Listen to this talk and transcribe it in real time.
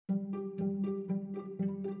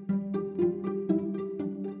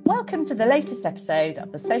Welcome to the latest episode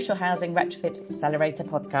of the Social Housing Retrofit Accelerator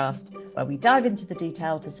podcast, where we dive into the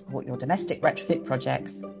detail to support your domestic retrofit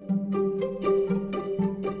projects.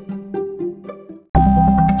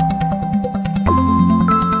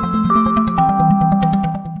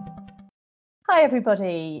 Hi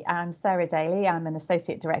everybody, I'm Sarah Daly. I'm an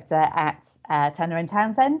Associate Director at Turner &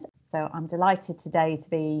 Townsend. So I'm delighted today to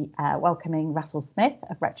be welcoming Russell Smith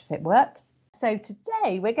of Retrofit Works. So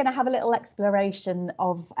today we're going to have a little exploration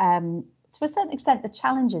of, to a certain extent, the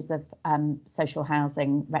challenges of social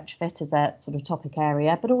housing retrofit as a sort of topic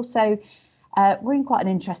area, but also we're in quite an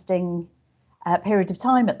interesting period of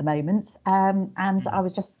time at the moment. And I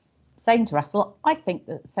was just saying to Russell, I think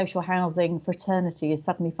that social housing fraternity is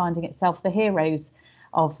suddenly finding itself the heroes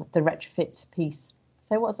of the retrofit piece.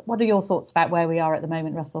 So what are your thoughts about where we are at the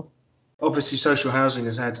moment, Russell? Obviously, social housing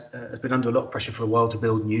has been under a lot of pressure for a while to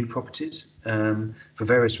build new properties for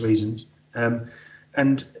various reasons,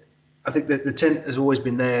 and I think that the tent has always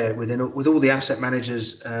been there with all the asset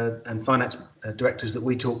managers and finance directors that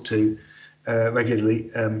we talk to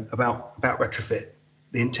regularly about retrofit.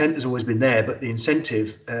 The intent has always been there, but the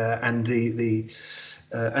incentive and the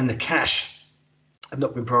cash have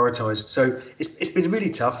not been prioritised. So it's been really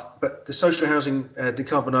tough, but the Social Housing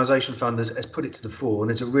Decarbonisation Fund has put it to the fore, and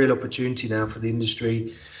there's a real opportunity now for the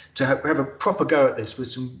industry to have a proper go at this with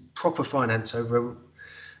some proper finance over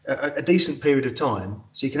a decent period of time,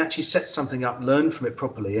 so you can actually set something up, learn from it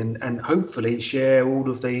properly, and hopefully share all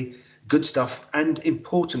of the good stuff, and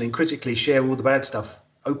importantly and critically share all the bad stuff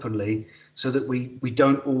openly, so that we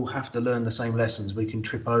don't all have to learn the same lessons. We can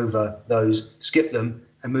trip over those, skip them,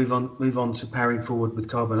 and move on to powering forward with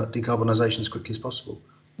decarbonisation as quickly as possible.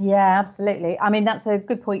 Yeah, absolutely. I mean, that's a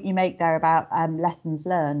good point you make there about lessons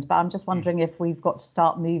learned, but I'm just wondering if we've got to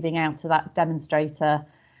start moving out of that demonstrator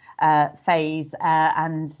phase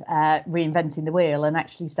and reinventing the wheel, and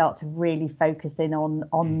actually start to really focus in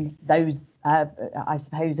on those, I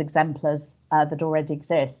suppose, exemplars that already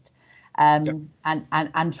exist, and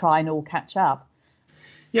try and all catch up.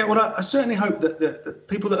 Yeah, well, I certainly hope that the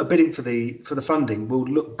people that are bidding for the funding will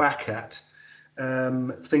look back at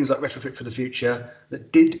things like Retrofit for the Future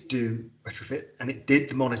that did do retrofit, and it did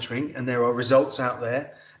the monitoring, and there are results out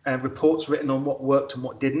there and reports written on what worked and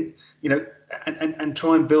what didn't, and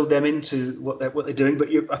try and build them into what they're doing. But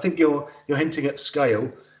I think you're hinting at scale.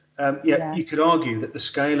 You could argue that the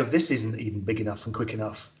scale of this isn't even big enough and quick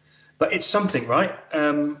enough, but it's something, right?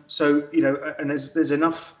 So and there's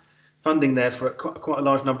enough funding there for quite a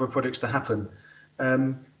large number of projects to happen.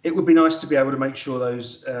 It would be nice to be able to make sure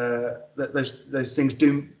those things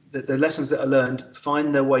do, the lessons that are learned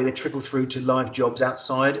find their way, they trickle through to live jobs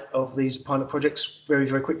outside of these pilot projects very,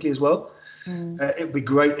 very quickly as well. It would be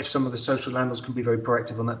great if some of the social landlords can be very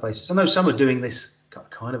proactive on that basis. I know some are doing this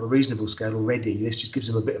kind of a reasonable scale already. This just gives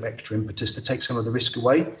them a bit of extra impetus to take some of the risk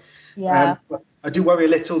away. Yeah. But I do worry a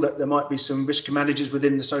little that there might be some risk managers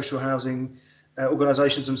within the social housing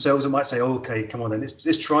organisations themselves that might say, oh, okay, come on then,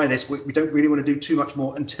 let's try this. We don't really want to do too much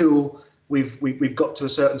more until we've got to a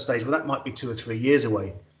certain stage. Well, that might be 2 or 3 years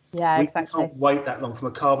away. Yeah, exactly. We can't wait that long. From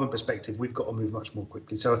a carbon perspective, we've got to move much more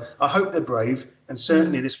quickly. So I hope they're brave, and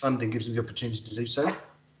certainly this funding gives them the opportunity to do so.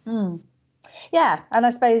 Yeah, and I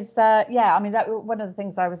suppose, I mean, that one of the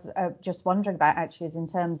things I was just wondering about actually is in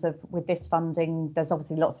terms of with this funding, there's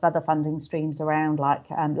obviously lots of other funding streams around, like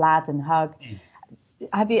LAD and HUG.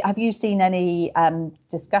 Have you seen any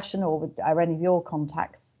discussion or are any of your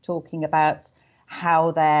contacts talking about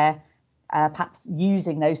how they're perhaps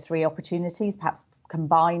using those three opportunities, perhaps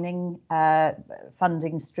combining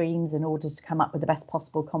funding streams in order to come up with the best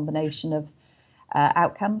possible combination of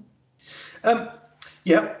outcomes? So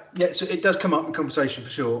it does come up in conversation for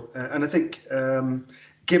sure, and I think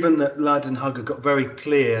given that LAD and HUG have got very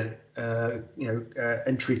clear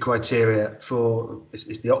entry criteria for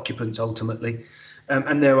it's the occupants ultimately.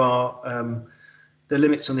 And there are the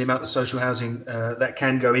limits on the amount of social housing that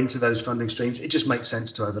can go into those funding streams. It just makes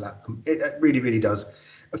sense to overlap them. It really, really does.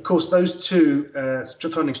 Of course, those two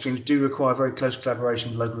funding streams do require very close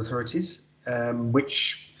collaboration with local authorities,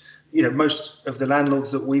 which most of the landlords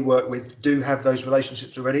that we work with do have those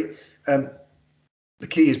relationships already. The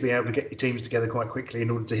key is being able to get your teams together quite quickly in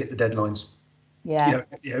order to hit the deadlines. Yeah.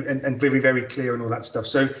 And very, very clear and all that stuff.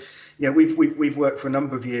 So. Yeah, we've worked for a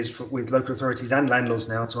number of years with local authorities and landlords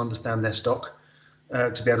now to understand their stock,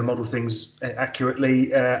 to be able to model things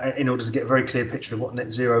accurately in order to get a very clear picture of what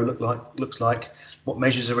net zero looks like, what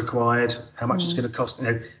measures are required, how much it's going to cost.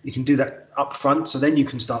 You can do that up front, so then you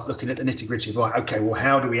can start looking at the nitty gritty of, right, okay, well,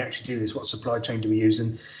 how do we actually do this? What supply chain do we use?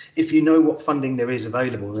 And if you know what funding there is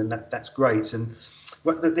available, then that's great. And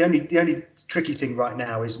Well, the only tricky thing right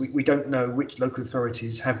now is we don't know which local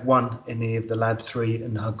authorities have won any of the LAD 3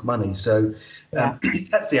 and HUG money. So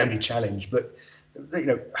that's the only challenge. But you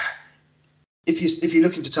know, if you're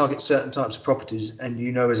looking to target certain types of properties, and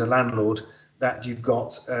you know as a landlord that you've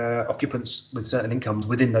got occupants with certain incomes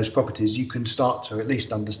within those properties, you can start to at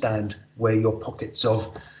least understand where your pockets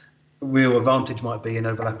of real advantage might be in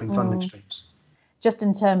overlapping funding streams. Just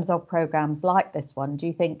in terms of programmes like this one, do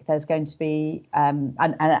you think there's going to be, and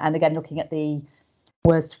again, looking at the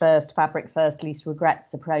worst first, fabric first, least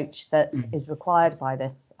regrets approach that is required by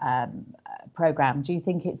this programme, do you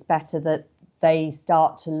think it's better that they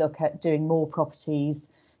start to look at doing more properties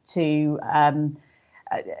to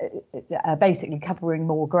basically covering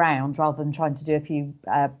more ground rather than trying to do a few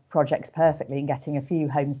projects perfectly and getting a few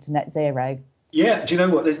homes to net zero? Yeah, do you know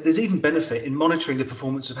what? There's even benefit in monitoring the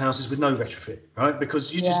performance of houses with no retrofit, right?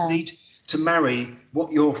 Because you just need to marry what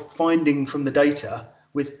you're finding from the data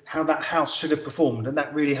with how that house should have performed, and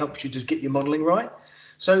that really helps you to get your modelling right.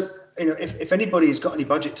 So, you know, if anybody has got any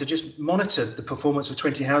budget to just monitor the performance of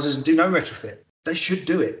 20 houses and do no retrofit, they should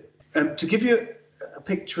do it. To give you a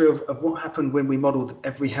picture of what happened when we modelled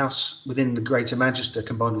every house within the Greater Manchester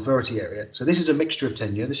Combined Authority area. So this is a mixture of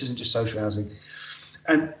tenure. This isn't just social housing.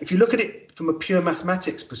 And if you look at it from a pure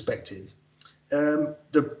mathematics perspective,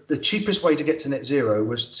 the cheapest way to get to net zero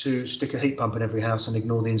was to stick a heat pump in every house and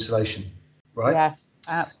ignore the insulation, right? Yes,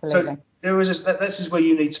 absolutely. So this is where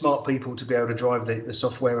you need smart people to be able to drive the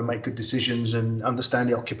software and make good decisions and understand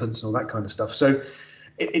the occupants and all that kind of stuff. So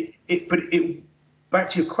back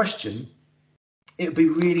to your question, it would be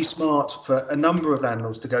really smart for a number of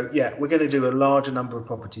landlords to go, yeah, we're going to do a larger number of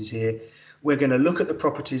properties here. We're going to look at the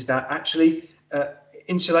properties that actually,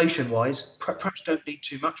 insulation wise, perhaps don't need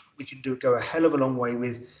too much, but we can go a hell of a long way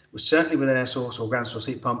with certainly with an air source or ground source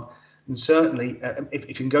heat pump, and certainly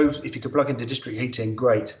if you could plug into district heating,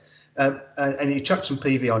 great. And you chuck some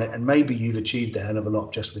PV on it, and maybe you've achieved a hell of a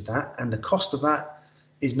lot just with that. And the cost of that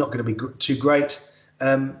is not going to be too great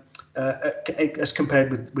as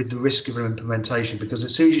compared with the risk of an implementation, because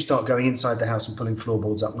as soon as you start going inside the house and pulling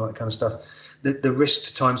floorboards up and all that kind of stuff, the risk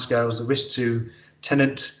to timescales, the risk to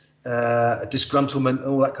tenant disgruntlement,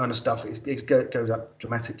 all that kind of stuff, it goes up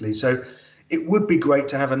dramatically. So it would be great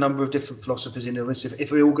to have a number of different philosophers in this.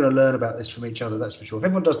 If we're all going to learn about this from each other, that's for sure. If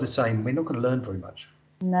everyone does the same, we're not going to learn very much.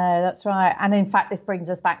 No, that's right. And in fact, this brings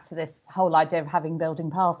us back to this whole idea of having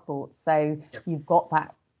building passports. So you've got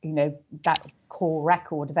that, you know, that core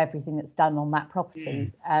record of everything that's done on that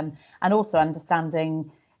property, and also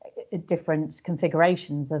understanding different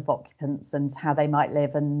configurations of occupants and how they might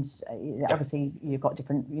live, and obviously you've got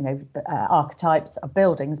different, you know, archetypes of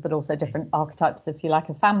buildings, but also different archetypes, if you like,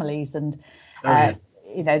 of families, and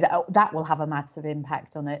you know, that will have a massive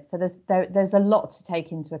impact on it. So there's a lot to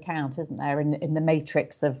take into account, isn't there, in the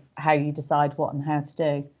matrix of how you decide what and how to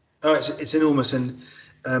do. Oh, it's enormous, and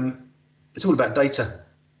it's all about data.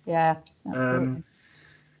 Yeah, absolutely.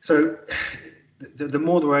 So the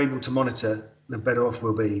more we're able to monitor, the better off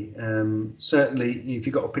we'll be. Certainly, if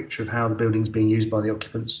you've got a picture of how the building's being used by the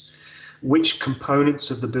occupants, which components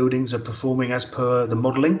of the buildings are performing as per the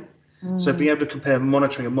modelling. So being able to compare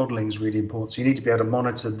monitoring and modelling is really important. So you need to be able to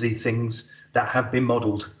monitor the things that have been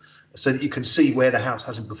modelled so that you can see where the house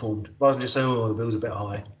hasn't performed, rather than just say, oh, the bill's a bit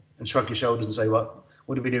high, and shrug your shoulders and say, well,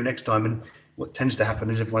 what do we do next time? And what tends to happen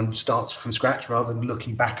is everyone starts from scratch rather than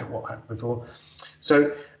looking back at what happened before.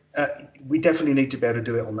 So we definitely need to be able to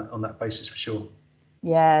do it on that basis for sure.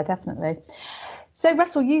 Yeah, definitely. So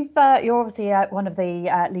Russell, you're obviously one of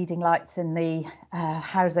the leading lights in the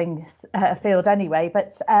housing field anyway,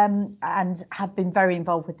 but and have been very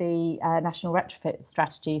involved with the National Retrofit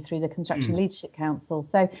Strategy through the Construction Leadership Council.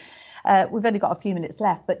 So we've only got a few minutes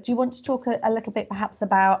left, but do you want to talk a little bit perhaps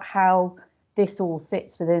about how this all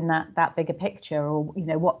sits within that bigger picture, or, you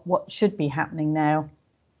know, what should be happening now?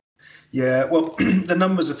 Yeah, well, the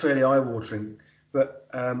numbers are fairly eye-watering, but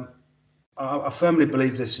I firmly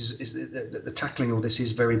believe this is the tackling all this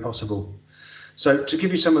is very possible. So to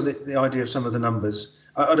give you some of the idea of some of the numbers,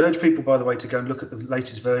 I'd urge people, by the way, to go and look at the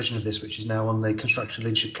latest version of this, which is now on the Construction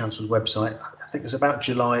Leadership Council's website. I think it was about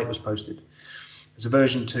July it was posted. There's a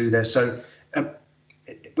version 2 there. So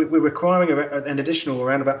we're requiring an additional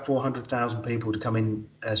around about 400,000 people to come in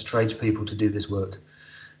as tradespeople to do this work.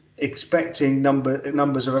 Expecting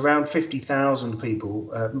numbers of around 50,000 people.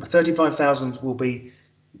 35,000 will be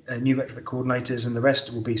new retrofit coordinators, and the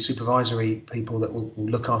rest will be supervisory people that will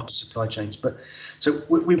look after supply chains. But so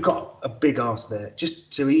we've got a big ask there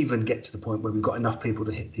just to even get to the point where we've got enough people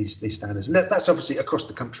to hit these standards, and that's obviously across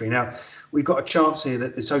the country. Now we've got a chance here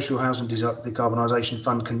that the Social Housing Decarbonisation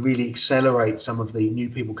Fund can really accelerate some of the new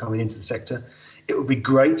people coming into the sector. It would be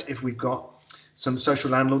great if we've got some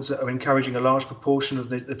social landlords that are encouraging a large proportion of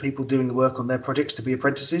the people doing the work on their projects to be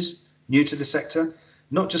apprentices, new to the sector,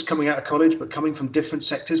 not just coming out of college, but coming from different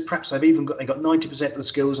sectors. Perhaps they got 90% of the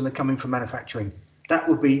skills and they're coming from manufacturing. That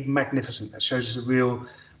would be magnificent. That shows us a real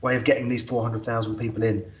way of getting these 400,000 people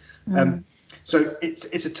in. So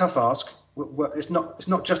it's a tough ask. It's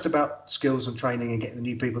not just about skills and training and getting the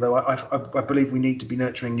new people, though. I believe we need to be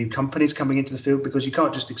nurturing new companies coming into the field, because you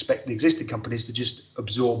can't just expect the existing companies to just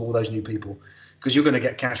absorb all those new people, because you're going to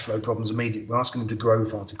get cash flow problems immediately. We're asking them to grow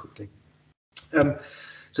far too quickly.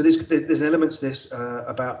 So there's elements to this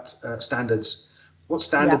about standards. What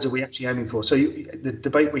standards are we actually aiming for? So the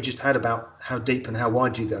debate we just had about how deep and how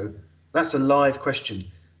wide do you go, that's a live question.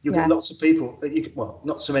 You'll get lots of people that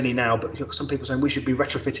not so many now, but some people saying we should be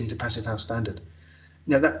retrofitting to Passive House standard.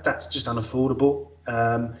 That's just unaffordable.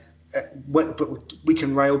 But we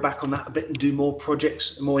can rail back on that a bit and do more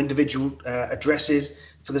projects, more individual addresses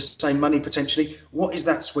for the same money potentially. What is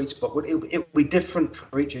that sweet spot? It'll be different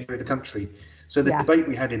for each area of the country. So the debate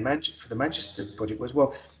we had in Manchester for the Manchester project was,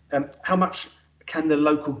 how much can the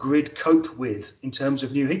local grid cope with in terms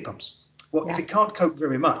of new heat pumps? Well, if it can't cope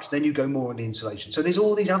very much, then you go more on the insulation. So there's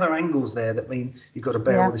all these other angles there that mean you've got to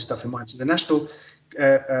bear all this stuff in mind. So the National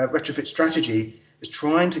Retrofit Strategy is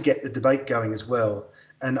trying to get the debate going as well.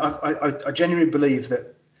 And I genuinely believe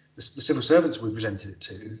that the civil servants we presented it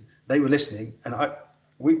to, they were listening. And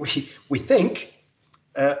we think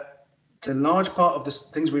the large part of the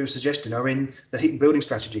things we were suggesting are in the heat and building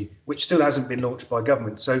strategy, which still hasn't been launched by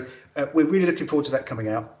government. So we're really looking forward to that coming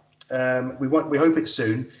out. We hope it's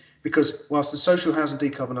soon. Because whilst the Social Housing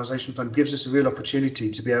Decarbonisation Fund gives us a real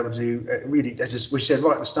opportunity to be able to really, as we said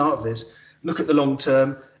right at the start of this, look at the long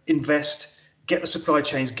term, invest, get the supply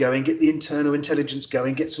chains going, get the internal intelligence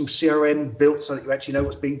going, get some CRM built so that you actually know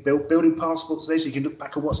what's being built, building passports there so you can look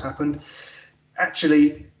back at what's happened.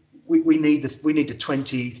 Actually, we need the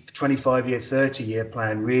 20, 25-year, 30-year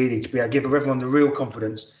plan really to be able to give everyone the real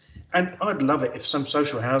confidence. And I'd love it if some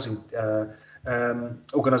social housing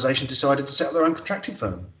organisation decided to set up their own contracting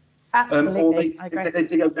firm. Absolutely,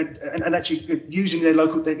 and actually using their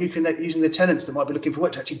local, using their tenants that might be looking for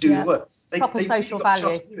work to actually do the work. Proper social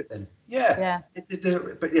value. To do it then.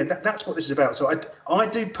 But that's what this is about. So I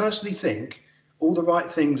do personally think all the right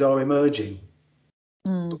things are emerging,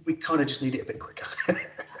 but we kind of just need it a bit quicker.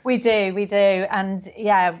 We do, and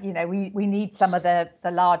we need some of the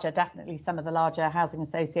larger housing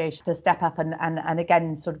associations to step up and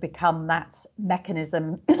again sort of become that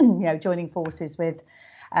mechanism, joining forces with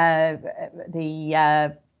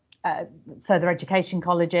the further education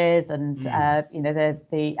colleges and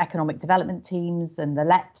the economic development teams and the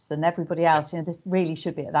LEPs and everybody else. This really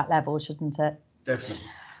should be at that level, shouldn't it? Definitely.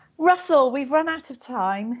 Russell, we've run out of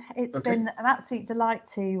time. It's been an absolute delight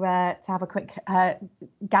to have a quick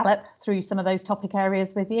gallop through some of those topic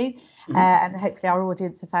areas with you, and hopefully our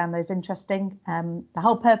audience have found those interesting. The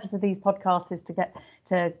whole purpose of these podcasts is to get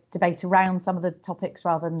to debate around some of the topics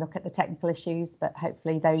rather than look at the technical issues, but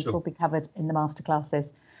hopefully those will be covered in the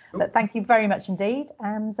masterclasses. Cool. But thank you very much indeed,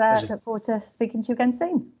 and look forward to speaking to you again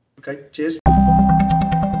soon. Okay, cheers.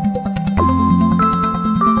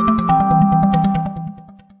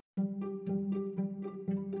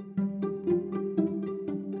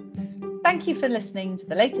 Thank you for listening to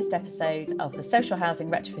the latest episode of the Social Housing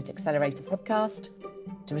Retrofit Accelerator podcast.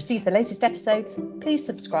 To receive the latest episodes, please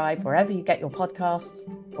subscribe wherever you get your podcasts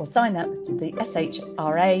or sign up to the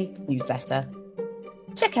SHRA newsletter.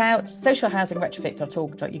 Check out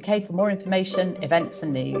socialhousingretrofit.org.uk for more information, events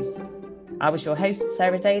and news. I was your host,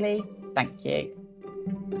 Sarah Daly. Thank you.